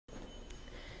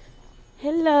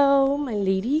Hello, my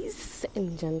ladies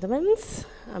and gentlemen.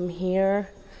 I'm here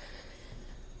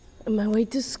on my way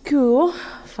to school.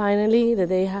 Finally, the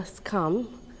day has come.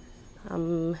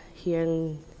 I'm here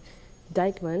in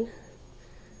Dykeman.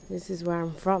 This is where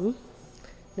I'm from,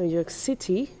 New York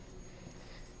City.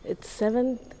 It's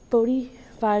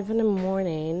 7:45 in the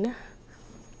morning,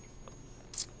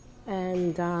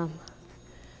 and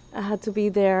I had to be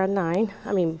there at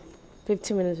 9.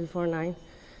 15 minutes before 9.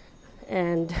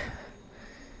 And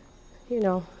you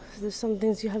know, there's some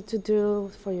things you have to do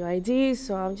for your ID,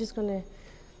 so I'm just gonna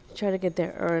try to get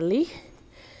there early.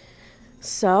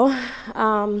 So,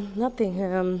 nothing.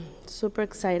 I'm super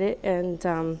excited, and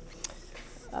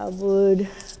I would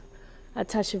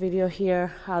attach a video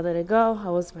here. How did it go?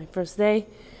 How was my first day?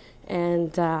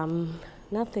 And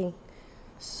nothing.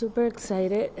 Super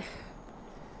excited.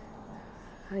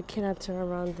 I cannot turn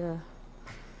around the.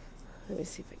 Let me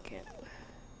see if I can.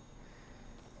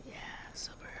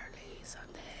 Super early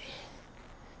Sunday.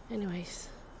 Anyways,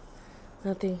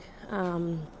 nothing.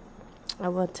 I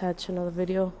will attach another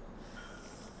video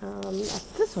after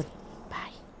this one.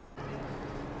 Bye.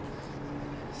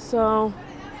 So,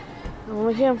 I'm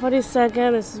over here on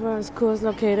 42nd. This is where the school is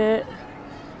located.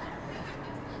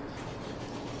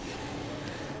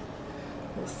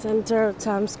 The center of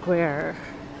Times Square.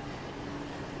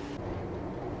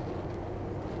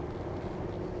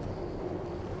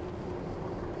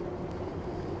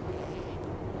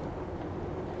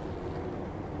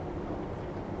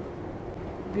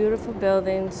 Beautiful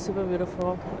building, super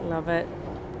beautiful. Love it.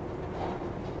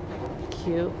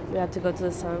 Cute. We have to go to the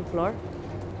 7th floor.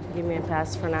 Give me a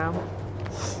pass for now.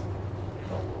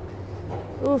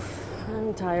 Oof,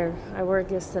 I'm tired. I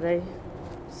worked yesterday,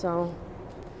 so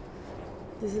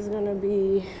this is gonna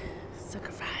be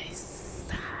sacrifice.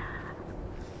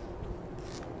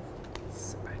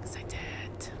 Super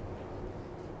excited.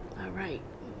 All right.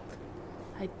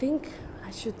 I think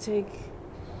I should take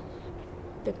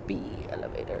the B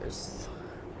elevators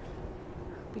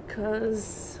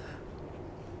because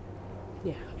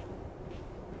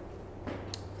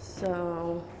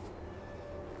so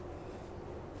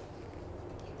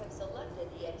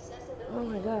oh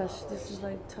my gosh, this is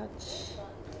like touch.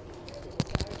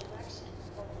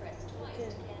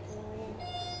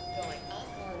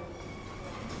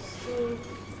 Too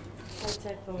high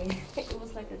tech for me. It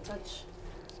was like a touch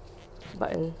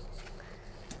button.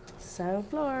 7th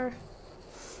floor.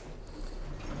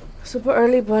 Super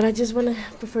early, but I just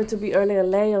prefer to be early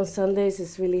and late. On Sundays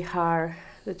it's really hard.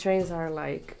 The trains are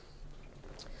like,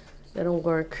 they don't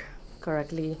work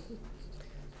correctly,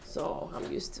 so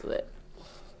I'm used to it.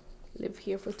 Live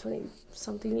here for 20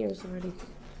 something years already.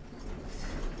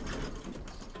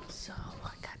 So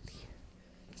I got the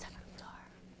 7th floor.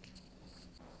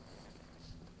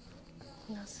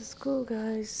 That's the school,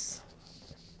 guys.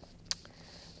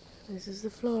 This is the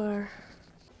floor.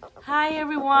 Hi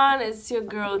everyone, it's your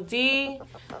girl D.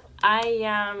 I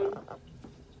am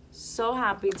so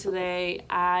happy today.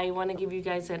 I want to give you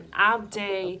guys an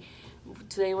update.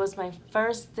 Today was my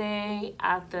first day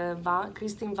at the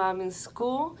Christine Valmy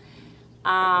school.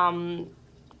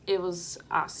 It was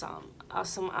awesome.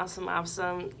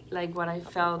 Like what I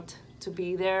felt to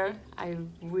be there. I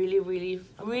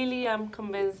really am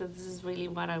convinced that this is really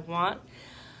what I want.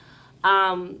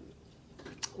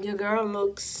 Your girl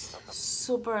looks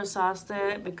super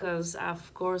exhausted because,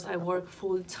 of course, I work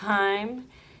full-time,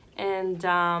 and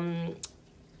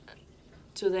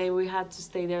today we had to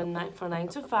stay there from 9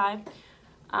 to 5.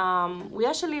 We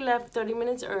actually left 30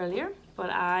 minutes earlier, but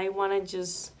I want to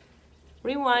just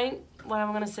rewind what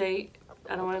I'm going to say.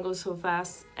 I don't want to go so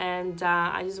fast, and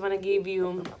I just want to give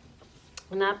you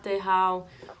an update how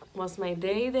was my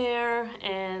day there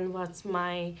and what's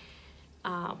my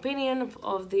opinion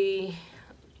of the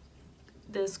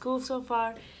school so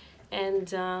far. And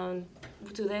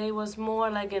today was more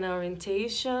like an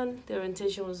orientation. The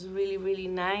orientation was really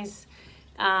nice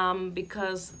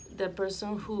because the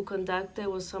person who conducted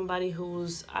was somebody who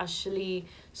was actually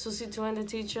substituting the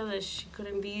teacher that she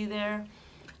couldn't be there,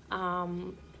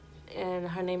 and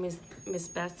her name is Miss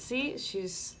Betsy.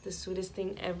 She's the sweetest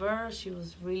thing ever. She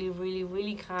was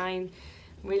really kind,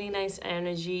 really nice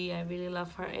energy. I really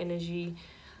love her energy.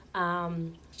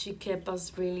 She kept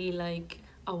us really like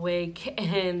awake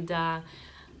and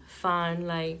fun,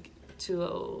 like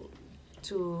to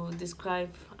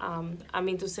describe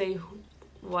to say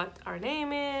what our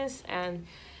name is, and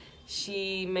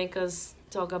she make us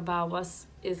talk about what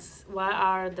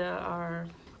are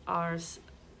our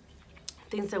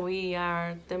things that we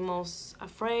are the most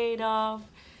afraid of,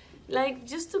 like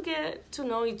just to get to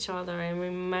know each other and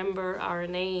remember our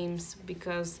names,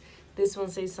 because this one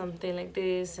says something like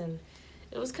this, and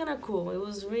it was kind of cool. It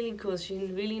was really cool. She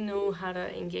really knew how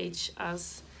to engage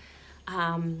us.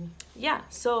 Yeah,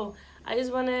 so I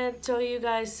just want to tell you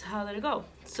guys how did it go.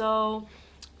 So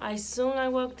as soon I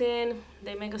walked in,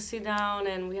 they make us sit down,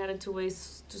 and we had to wait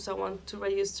to someone to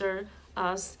register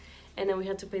us, and then we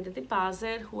had to pay the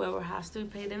deposit. Whoever has to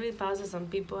pay the deposit, some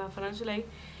people have financial aid,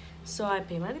 so I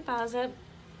paid my deposit.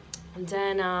 And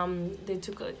then they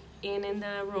took us in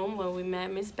the room where we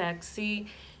met Miss Bexy,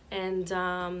 and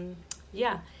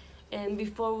yeah. And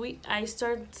before I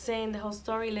start saying the whole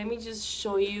story, let me just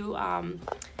show you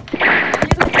this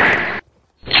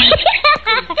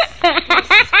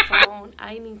phone.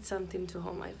 I need something to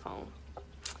hold my phone.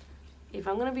 If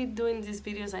I'm gonna be doing these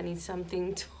videos, I need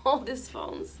something to hold these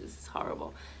phones. This is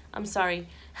horrible. I'm sorry.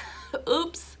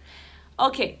 Oops.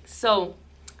 Okay, so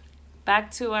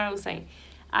back to what I was saying.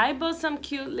 I bought some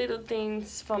cute little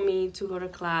things for me to go to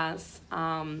class,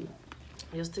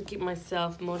 just to keep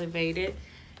myself motivated.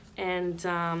 And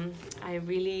I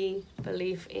really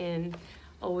believe in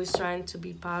always trying to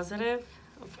be positive,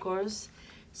 of course.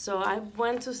 So I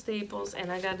went to Staples and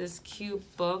I got this cute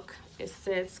book. It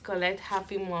says Collect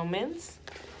Happy Moments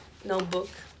notebook.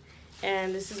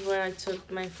 And this is where I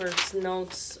took my first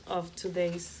notes of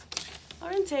today's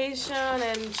orientation.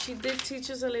 And she did teach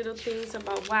us a little things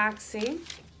about waxing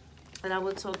that I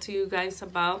will talk to you guys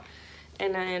about.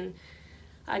 And then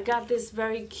I got this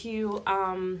very cute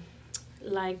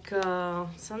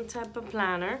some type of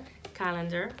planner,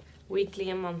 calendar, weekly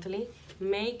and monthly.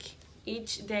 Make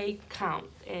each day count.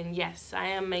 And yes, I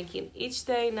am making each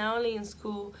day, not only in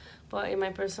school, but in my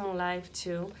personal life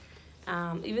too.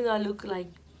 Even though I look like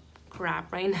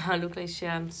crap right now, I look like shit,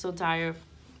 I'm so tired.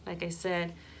 Like I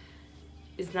said,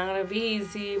 it's not gonna be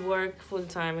easy, work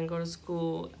full-time and go to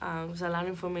school. There's a lot of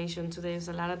information today, there's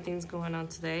a lot of things going on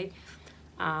today.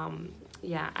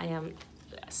 Yeah, I am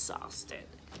exhausted.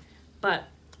 But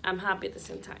I'm happy at the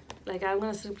same time. Like, I'm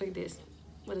gonna sleep like this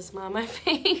with a smile on my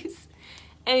face.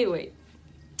 Anyway,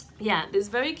 yeah, this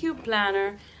very cute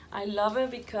planner. I love it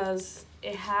because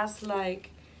it has like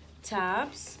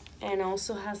tabs and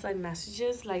also has like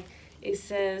messages. Like it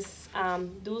says,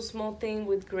 do small thing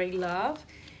with great love.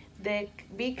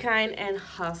 Be kind and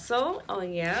hustle. Oh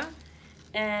yeah.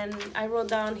 And I wrote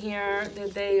down here the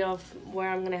day of where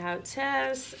I'm gonna have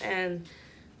tests and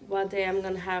what day I'm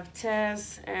gonna have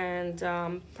tests and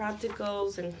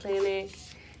practicals and clinic.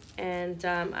 And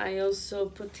I also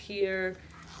put here,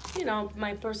 you know,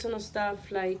 my personal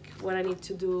stuff, like what I need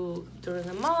to do during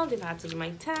the month, if I have to do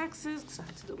my taxes, because I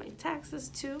have to do my taxes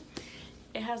too.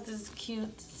 It has these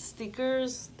cute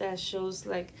stickers that shows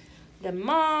like the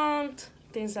month,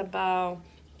 things about,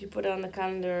 you put it on the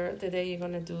calendar the day you're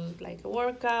gonna do like a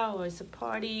workout or it's a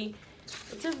party.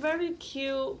 It's a very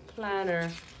cute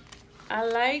planner.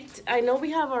 I know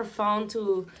we have our phone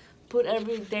to put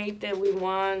every date that we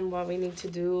want, what we need to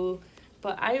do,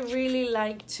 but I really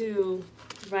like to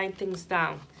write things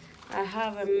down. I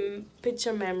have a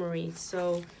picture memory,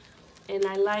 so, and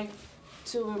I like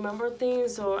to remember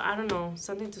things, or I don't know,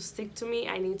 something to stick to me,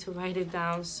 I need to write it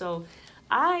down. So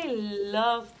I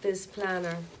love this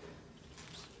planner.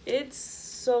 It's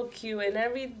so cute, and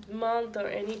every month or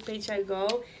any page I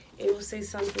go, it will say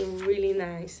something really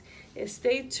nice.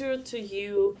 Stay true to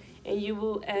you and you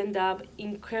will end up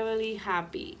incredibly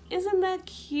happy. Isn't that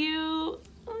cute?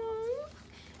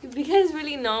 If you guys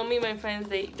really know me, my friends,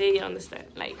 they understand.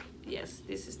 Like, yes,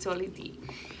 this is totally deep.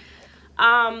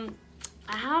 I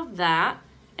have that,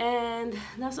 and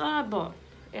that's all I bought.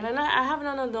 And I have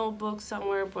another notebook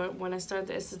somewhere, but when I start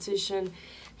the esthetician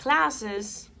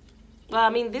classes, well, I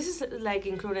mean, this is like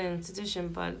included in institution,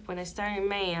 but when I start in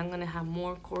May, I'm gonna have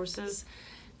more courses.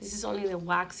 This is only the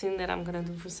waxing that I'm gonna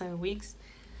do for 7 weeks.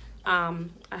 I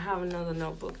have another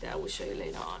notebook that I will show you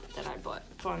later on that I bought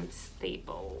from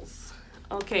Staples.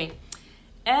 Okay,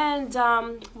 and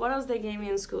what else they gave me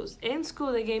in schools? In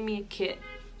school, they gave me a kit.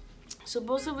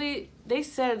 Supposedly, they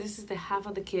said this is the half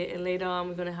of the kit, and later on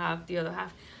we're gonna have the other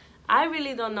half. I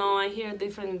really don't know. I hear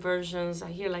different versions. I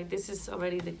hear like this is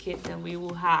already the kit that we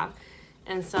will have.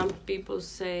 And some people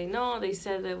say, no, they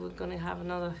said that we're gonna have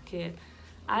another kit.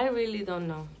 I really don't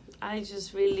know. My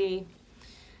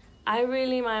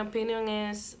opinion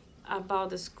is about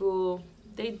the school.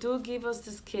 They do give us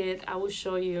this kit. I will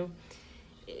show you.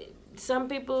 Some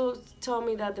people told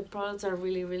me that the products are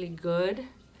really, really good.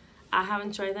 I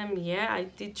haven't tried them yet. I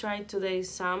did try today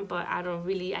some, but I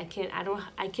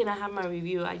cannot have my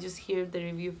review. I just hear the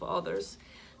review for others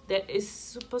that is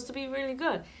supposed to be really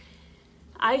good.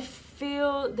 I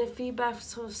feel the feedback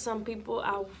of some people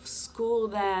at school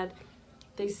that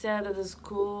they said that the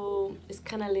school is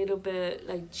kind of a little bit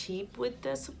like cheap with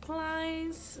the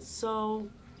supplies. So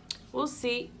we'll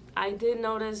see. I did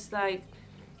notice like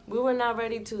we were not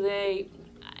ready today.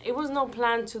 It was no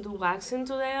plan to do waxing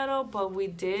today at all, but we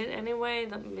did anyway.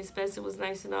 Miss Bessie was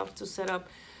nice enough to set up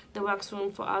the wax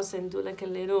room for us and do like a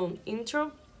little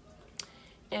intro.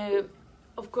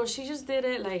 Of course, she just did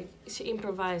it like she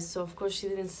improvised, so of course she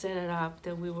didn't set it up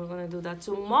that we were gonna do that.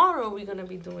 Tomorrow we're gonna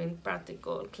be doing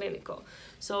practical, clinical.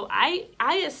 So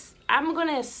I'm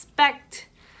gonna expect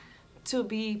to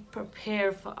be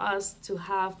prepared for us to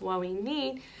have what we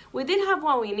need. We did have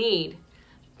what we need,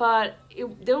 but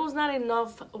there was not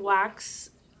enough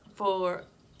wax for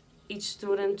each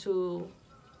student to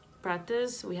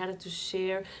practice. We had to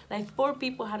share, like 4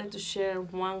 people had to share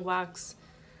one wax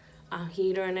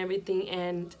heater and everything.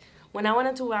 And when I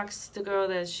wanted to wax the girl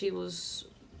that she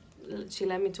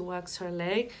let me to wax her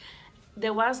leg,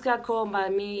 the wax got caught by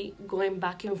me going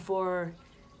back and forth,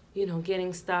 you know,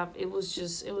 getting stuff. It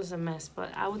was a mess,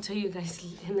 but I will tell you guys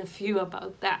in a few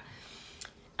about that.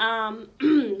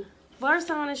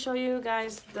 First I want to show you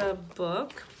guys the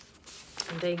book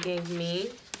they gave me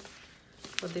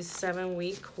for this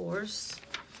 7-week course.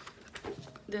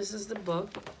 This is the book.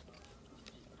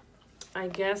 I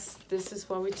guess this is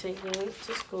what we're taking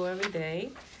to school every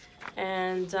day.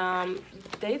 And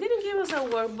they didn't give us a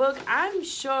workbook. I'm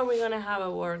sure we're gonna have a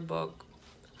workbook.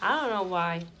 I don't know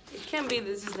why. It can't be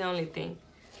this is the only thing.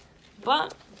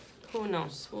 But who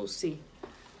knows? We'll see.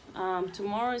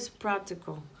 Tomorrow is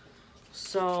practical.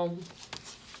 So,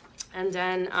 and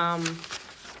then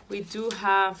we do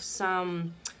have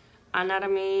some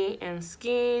anatomy and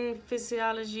skin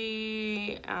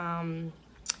physiology,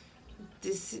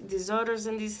 disorders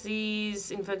and disease,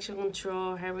 infection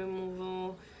control, hair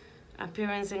removal,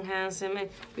 appearance enhancement.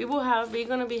 We're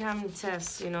gonna be having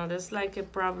tests. You know, there's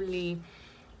like probably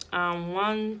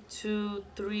 1, 2,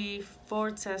 3,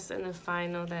 4 tests in the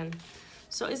final. Then,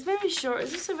 so it's very short.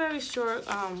 It's just a very short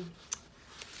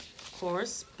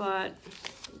course, but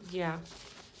yeah,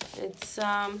 it's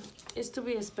to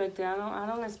be expected. I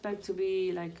don't expect to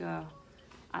be like a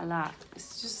lot.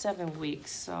 It's just 7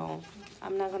 weeks, so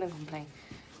I'm not gonna complain.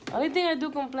 Only thing I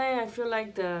do complain, I feel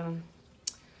like I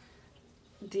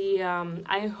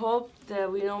hope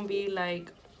that we don't be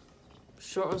like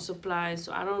short of supplies.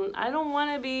 So I don't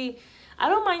want to be. I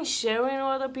don't mind sharing with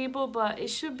other people, but it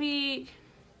should be,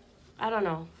 I don't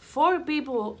know, 4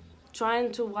 people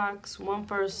trying to wax one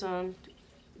person,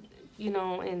 you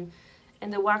know, and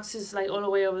the wax is like all the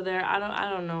way over there. I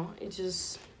don't know. It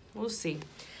just, we'll see.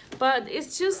 But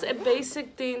it's just a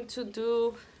basic thing to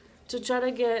do to try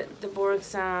to get the board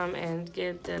exam and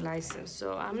get the license.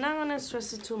 So I'm not gonna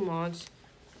stress it too much,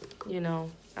 you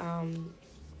know.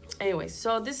 Anyway,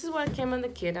 so this is what came in the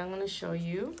kit. I'm gonna show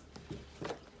you.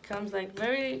 Comes like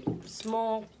very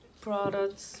small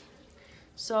products.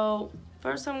 So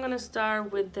first I'm gonna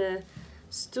start with the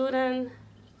student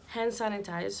hand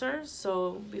sanitizer.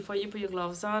 So before you put your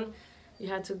gloves on, you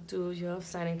have to do your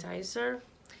sanitizer.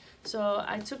 So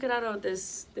I took it out of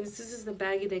this is the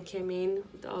baggie that came in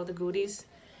with all the goodies,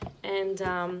 and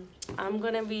I'm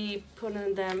gonna be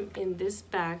putting them in this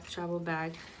bag, travel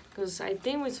bag, because I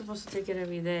think we're supposed to take it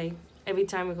every day, every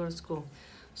time we go to school.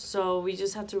 So we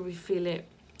just have to refill it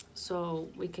so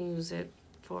we can use it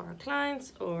for our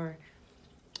clients or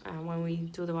when we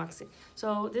do the waxing.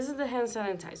 So this is the hand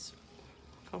sanitizer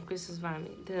from Christine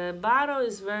Valmy. The bottle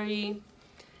is very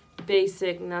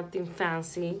basic, nothing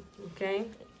fancy, okay?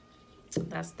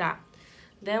 That's that.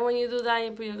 Then when you do that,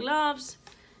 you put your gloves.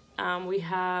 We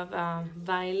have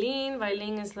Vilene.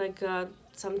 Vilene is like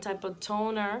some type of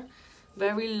toner,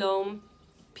 very low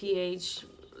pH,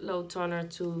 low toner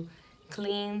to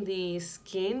clean the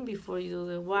skin before you do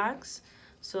the wax.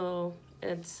 So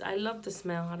I love the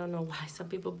smell. I don't know why some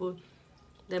people put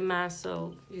the mask,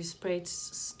 so you spray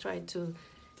try to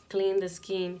clean the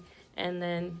skin, and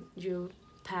then you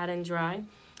pat and dry.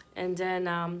 And then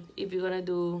if you're gonna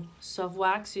do soft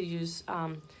wax, you use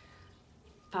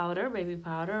powder, baby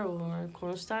powder, or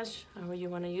cornstarch, however you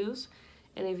wanna use.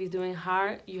 And if you're doing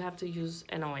hard, you have to use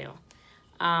an oil.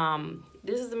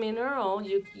 This is the mineral.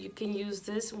 You can use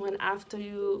this when after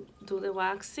you do the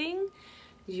waxing,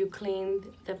 you clean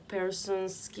the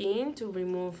person's skin to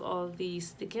remove all the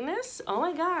stickiness. Oh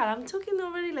my God, I'm talking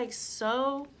already like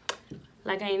so,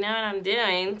 like I know what I'm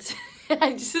doing. I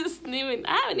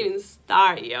haven't even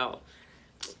started, yo.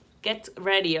 Get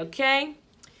ready, okay?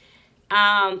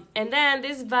 And then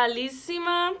this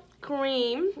Bellissima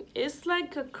cream is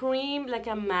like a cream, like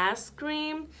a mask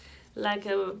cream, like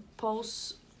a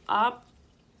post-up,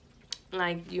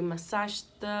 like you massage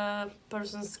the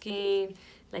person's skin,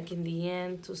 like in the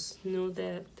end to smooth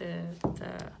the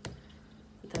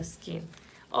skin.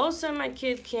 Also in my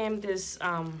kit came this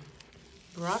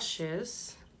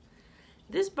brushes.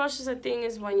 These brushes, I think,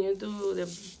 is when you do the,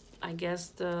 I guess,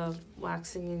 the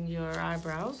waxing in your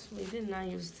eyebrows. We did not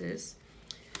use this.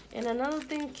 And another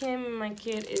thing came in my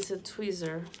kit is a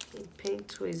tweezer, a pink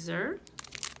tweezer.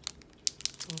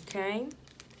 Okay.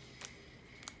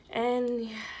 And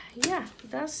yeah,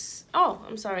 that's, oh,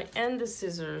 I'm sorry, and the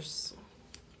scissors.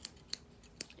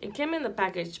 It came in the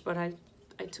package, but I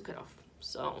took it off.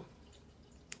 So,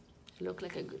 it looked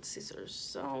like a good scissors.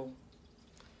 So,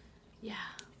 yeah,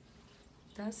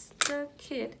 that's the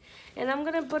kit. And I'm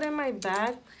gonna put in my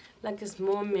bag like a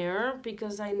small mirror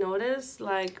because I noticed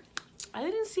like I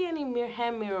didn't see any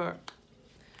hand mirror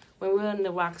when we were in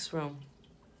the wax room.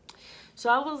 So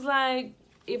I was like,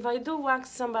 if I do wax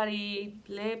somebody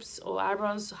lips or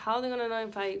eyebrows, how are they gonna know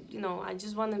if I, you know, I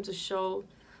just want them to show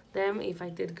them if I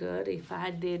did good. If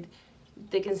I did,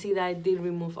 they can see that I did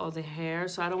remove all the hair.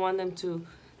 So I don't want them to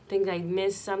think I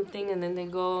missed something and then they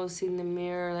go see in the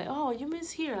mirror like, oh, you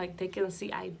missed here. Like they can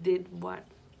see I did what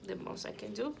the most I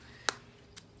can do,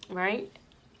 right?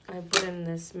 I put in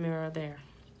this mirror there.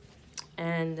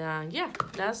 And yeah,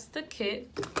 that's the kit.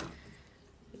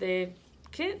 The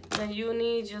kit that you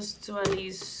need just to at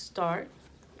least start,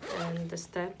 and the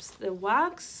steps. The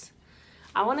wax,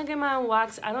 I want to get my own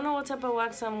wax. I don't know what type of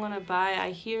wax I'm gonna buy.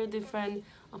 I hear different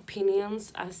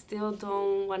opinions. I still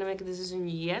don't want to make a decision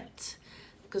yet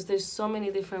because there's so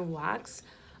many different wax.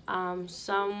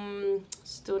 Some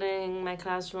student in my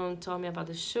classroom told me about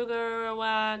the sugar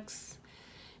wax,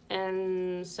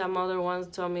 and some other ones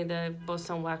told me that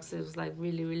Boston wax is like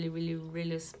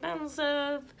really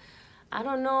expensive. I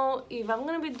don't know if I'm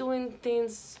gonna be doing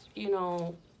things, you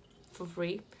know, for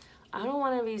free. I don't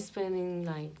want to be spending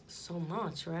like so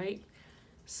much, right?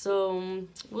 So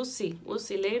we'll see. We'll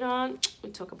see later on. We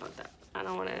talk about that. I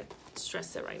don't want to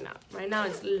stress it right now. Right now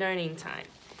it's learning time.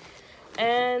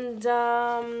 And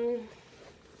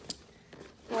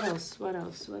what else? What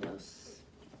else? What else?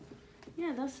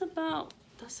 Yeah, that's about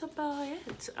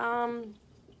it.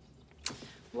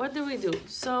 What do we do?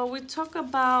 So we talk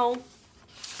about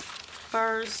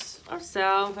first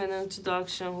ourselves and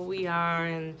introduction, who we are,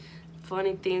 and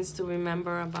funny things to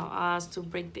remember about us to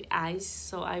break the ice.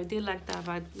 So I did like that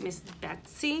about Miss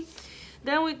Betsy.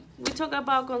 Then we talk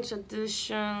about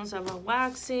contradictions, about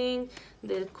waxing,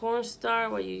 the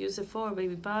cornstarch, what you use it for,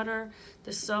 baby butter,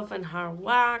 the soft and hard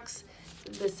wax,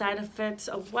 the side effects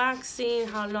of waxing,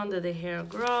 how long did the hair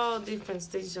grow, different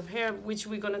stages of hair, which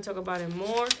we're going to talk about it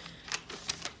more,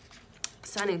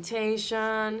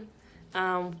 sanitation,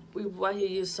 why you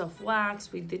use soft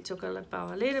wax. We did talk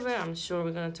about a little bit. I'm sure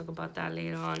we're going to talk about that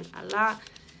later on a lot.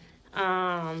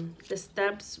 The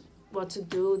steps, what to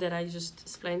do that I just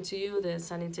explained to you, the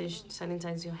sanitation,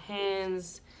 sanitize your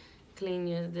hands, clean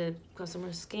the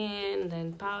customer's skin,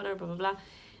 then powder, blah, blah, blah.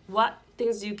 What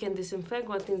things you can disinfect,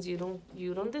 what things you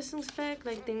don't disinfect,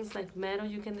 like things like metal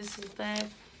you can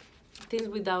disinfect, things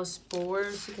without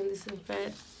spores you can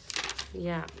disinfect.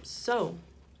 Yeah, so,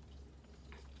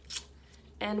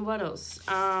 and what else?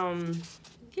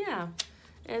 Yeah,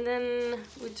 and then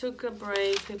we took a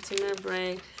break, 15-minute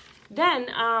break. Then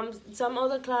some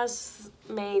other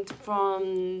classmates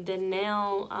from the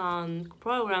nail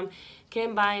program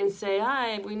came by and say,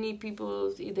 hi, we need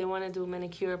people, if they want to do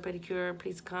manicure, pedicure,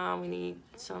 please come. We need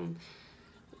some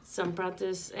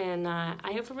practice. And I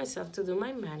offer myself to do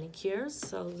my manicure.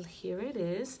 So here it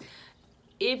is.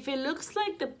 If it looks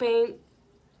like the paint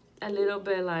a little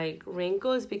bit like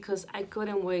wrinkles, because I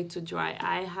couldn't wait to dry.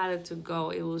 I had to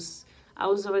go. I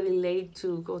was already late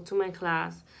to go to my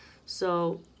class.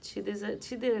 So she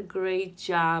did a great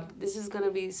job. This is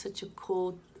gonna be such a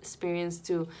cool experience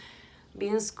to be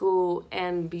in school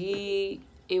and be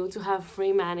able to have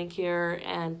free manicure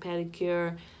and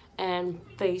pedicure and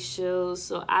facials.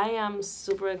 So I am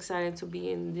super excited to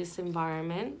be in this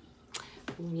environment.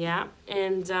 Yeah,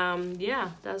 and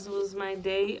yeah, that was my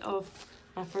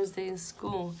first day in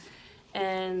school.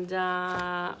 And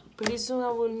pretty soon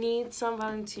I will need some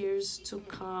volunteers to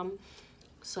come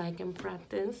so I can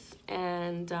practice,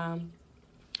 and I'll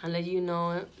let you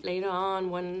know later on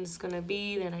when it's gonna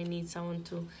be that I need someone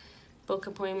to book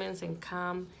appointments and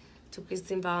come to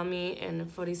Christine Valmy in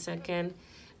 42nd,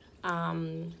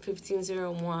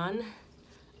 1501.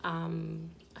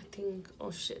 I think, oh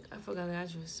shit, I forgot the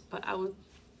address, but I will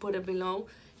put it below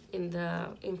in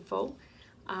the info,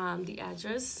 the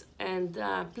address. And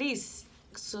please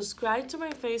subscribe to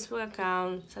my Facebook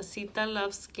account, Sasita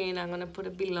Love Skin. I'm gonna put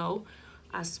it below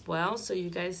as well, so you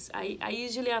guys, I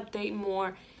usually update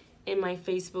more in my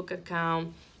Facebook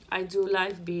account. I do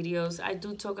live videos. I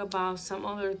do talk about some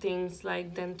other things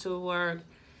like dental work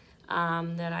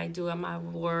that I do at my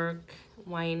work,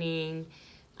 whining,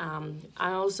 I'm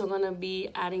also gonna be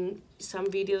adding some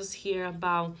videos here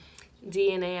about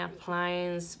DNA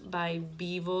appliance by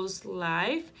Vivo's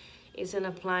Life. It's an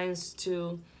appliance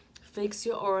to fix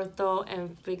your ortho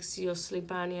and fix your sleep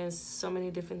apnea and so many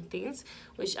different things,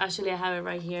 which actually I have it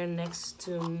right here next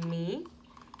to me.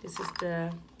 This is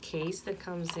the case that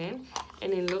comes in,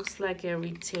 and it looks like a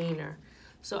retainer.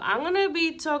 So I'm gonna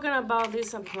be talking about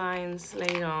this appliance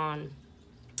later on.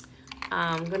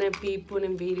 I'm gonna be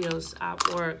putting videos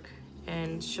at work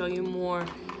and show you more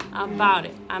about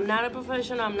it. I'm not a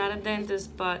professional, I'm not a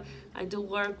dentist, but I do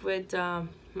work with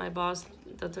my boss,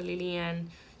 Dr.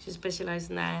 Lillian. She specializes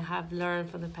in that. I have learned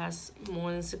for the past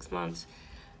more than 6 months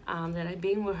that I've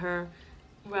been with her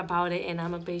about it, and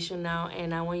I'm a patient now,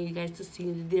 and I want you guys to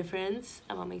see the difference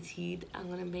about my teeth. I'm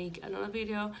gonna make another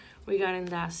video regarding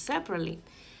that separately.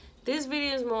 This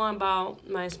video is more about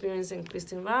my experience in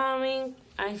Christine Valmy.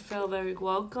 I felt very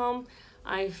welcome.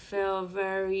 I felt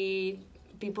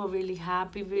people really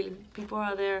happy. People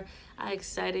out there are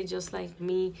excited just like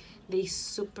me. They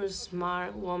super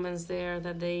smart women there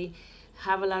that they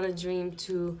have a lot of dream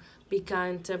to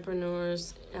become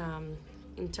entrepreneurs.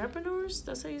 Entrepreneurs,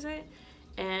 that's how you say it?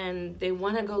 And they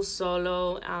want to go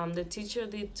solo. The teacher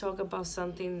did talk about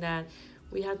something that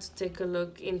we had to take a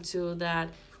look into, that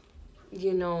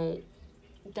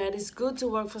that it's good to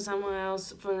work for someone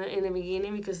else in the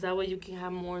beginning, because that way you can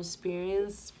have more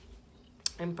experience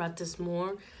and practice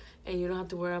more, and you don't have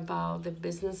to worry about the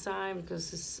business side,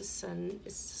 because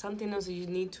it's something else that you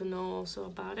need to know also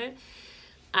about it.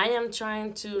 I am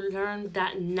trying to learn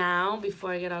that now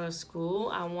before I get out of school.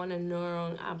 I want to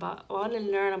learn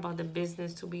about the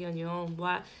business, to be on your own.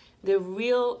 What the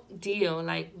real deal,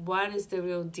 like what is the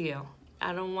real deal?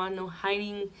 I don't want no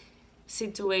hiding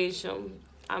situation.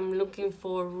 I'm looking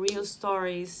for real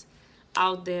stories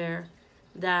out there,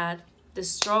 that the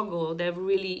struggle that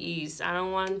really is. I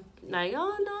don't want like,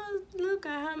 oh no, look,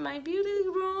 I have my beauty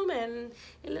room and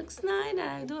it looks nice and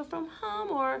I do it from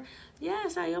home, or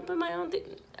yes, I open my own thing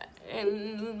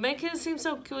and make it seem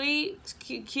so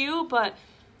cute, but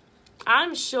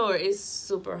I'm sure it's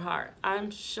super hard. I'm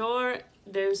sure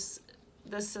there's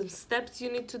some steps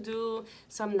you need to do,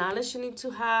 some knowledge you need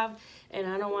to have, and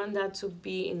I don't want that to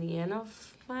be in the end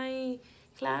of my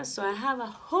class. So I have a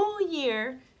whole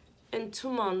year and 2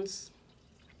 months.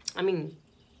 I mean,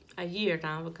 a year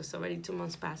now, because already 2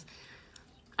 months passed.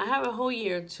 I have a whole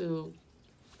year to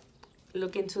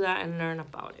look into that and learn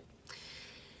about it.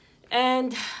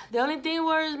 And the only thing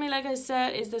worries me, like I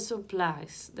said, is the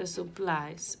supplies.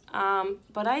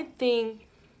 But I think,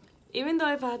 even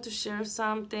though if I had to share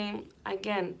something,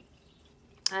 again,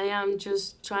 I am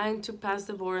just trying to pass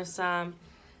the board exam,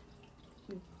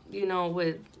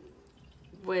 with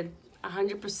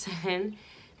 100%.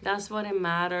 That's what it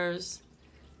matters.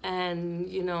 And,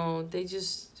 they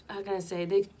just, how can I say,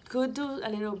 they could do a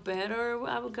little better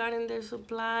regarding their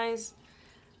supplies,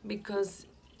 because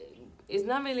it's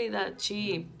not really that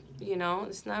cheap,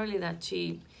 it's not really that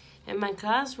cheap. In my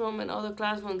classroom and other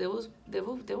classroom, there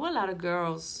were a lot of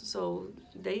girls, so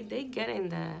they get in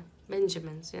the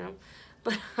Benjamins,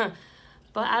 but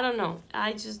but I don't know.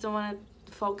 I just don't want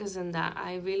to focus on that.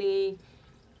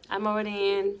 I'm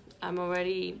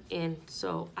already in,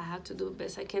 so I have to do the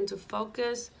best I can to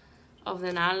focus of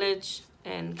the knowledge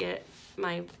and get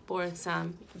my board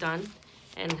exam done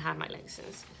and have my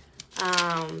license.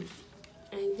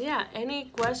 And yeah, any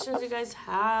questions you guys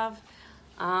have?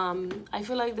 I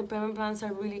feel like the payment plans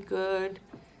are really good.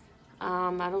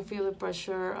 I don't feel the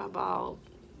pressure about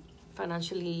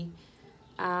financially.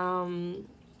 And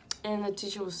the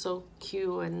teacher was so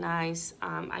cute and nice.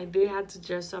 I did have to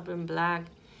dress up in black.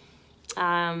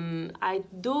 I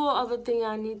do other thing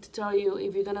I need to tell you.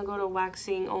 If you're gonna go to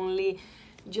waxing only,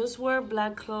 just wear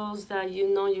black clothes that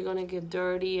you're gonna get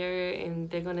dirtier and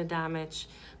they're gonna damage,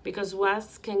 because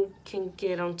wax can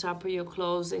get on top of your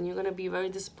clothes, and you're gonna be very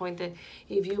disappointed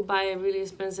if you buy a really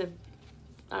expensive,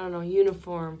 I don't know,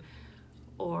 uniform,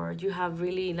 or you have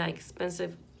really like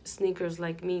expensive sneakers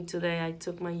like me today. I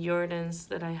took my Jordans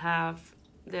that I have.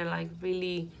 They're like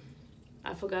really,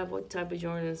 I forgot what type of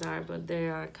Jordans are, but they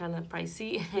are kind of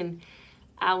pricey, and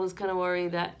I was kind of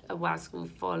worried that a wax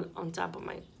would fall on top of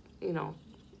my,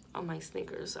 on my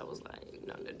sneakers. I was like,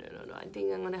 no. I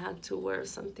think I'm gonna have to wear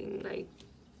something like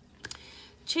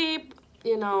cheap.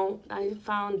 I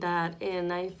found that,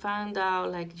 and I found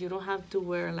out like you don't have to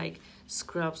wear like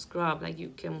scrub. Like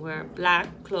you can wear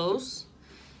black clothes.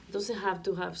 It doesn't have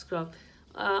to have scrub.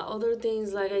 Other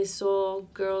things, like I saw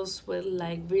girls with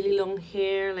like really long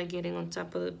hair, like getting on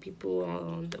top of the people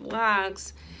on the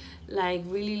wax, like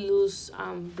really loose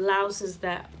blouses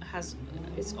that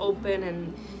it's open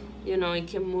and it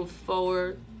can move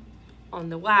forward on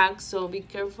the wax, so be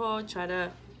careful. Try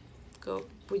to go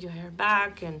put your hair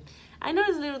back, and I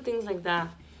notice little things like that.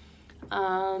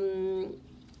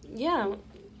 Yeah,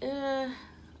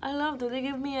 I love that they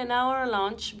give me an hour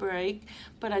lunch break,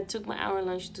 but I took my hour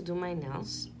lunch to do my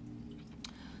nails.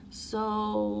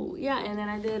 So yeah, and then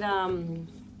I did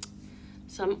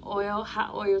some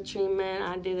hot oil treatment.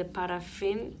 I did a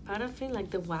paraffin like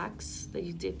the wax that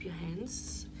you dip your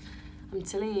hands. I'm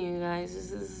telling you guys,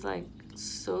 this is like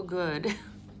so good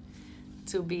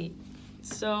to be.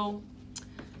 So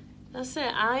that's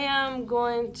it. I am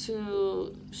going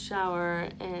to shower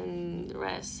and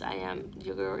rest.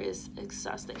 Your girl is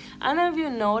exhausted. I don't know if you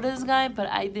noticed, guys, but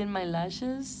I did my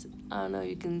lashes. I don't know if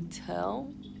you can tell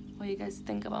what you guys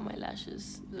think about my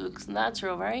lashes. It looks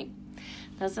natural, right?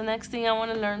 That's the next thing I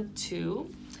want to learn too.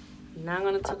 I'm not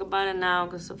going to talk about it now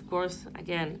because, of course,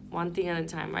 again, one thing at a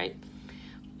time, right?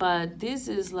 But this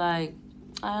is like,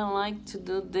 I don't like to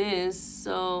do this,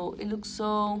 so it looks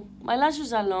so... My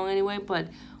lashes are long anyway, but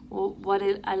what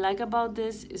I like about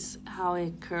this is how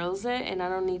it curls it, and I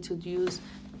don't need to use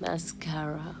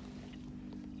mascara.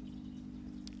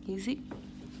 Easy?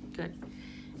 Good.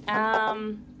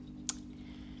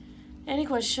 Any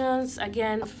questions?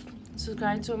 Again,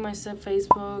 subscribe to my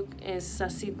Facebook. It's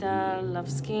Sasita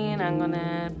Love Skin. I'm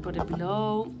gonna put it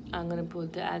below. I'm gonna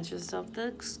put the address of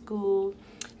the school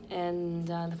and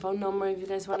the phone number if you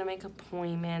guys want to make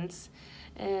appointments.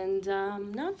 And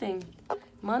nothing.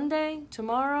 Monday,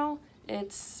 tomorrow,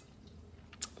 it's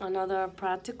another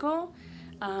practical.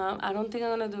 I don't think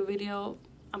I'm gonna do a video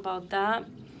about that.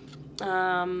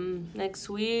 Next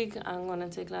week, I'm gonna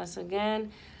take class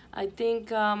again. I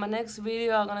think my next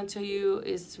video I'm gonna tell you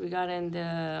is regarding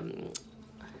the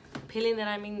peeling that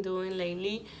I've been doing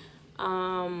lately,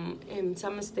 and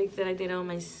some mistakes that I did on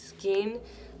my skin.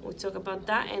 We'll talk about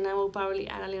that, and I will probably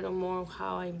add a little more of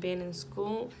how I've been in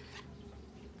school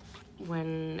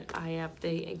when I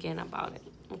update again about it.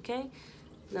 Okay,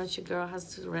 now your girl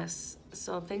has to rest.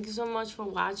 So thank you so much for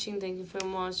watching. Thank you very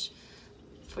much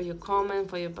for your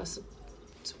comment,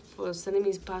 for sending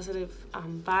me positive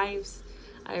vibes.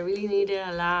 I really need it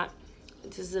a lot.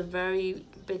 This is a very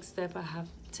big step I have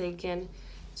taken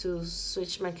to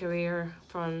switch my career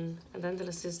from a dental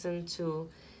assistant to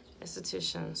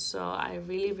esthetician. So I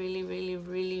really, really, really,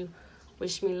 really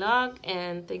wish me luck,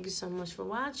 and thank you so much for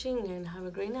watching, and have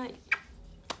a great night.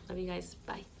 Love you guys.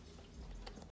 Bye.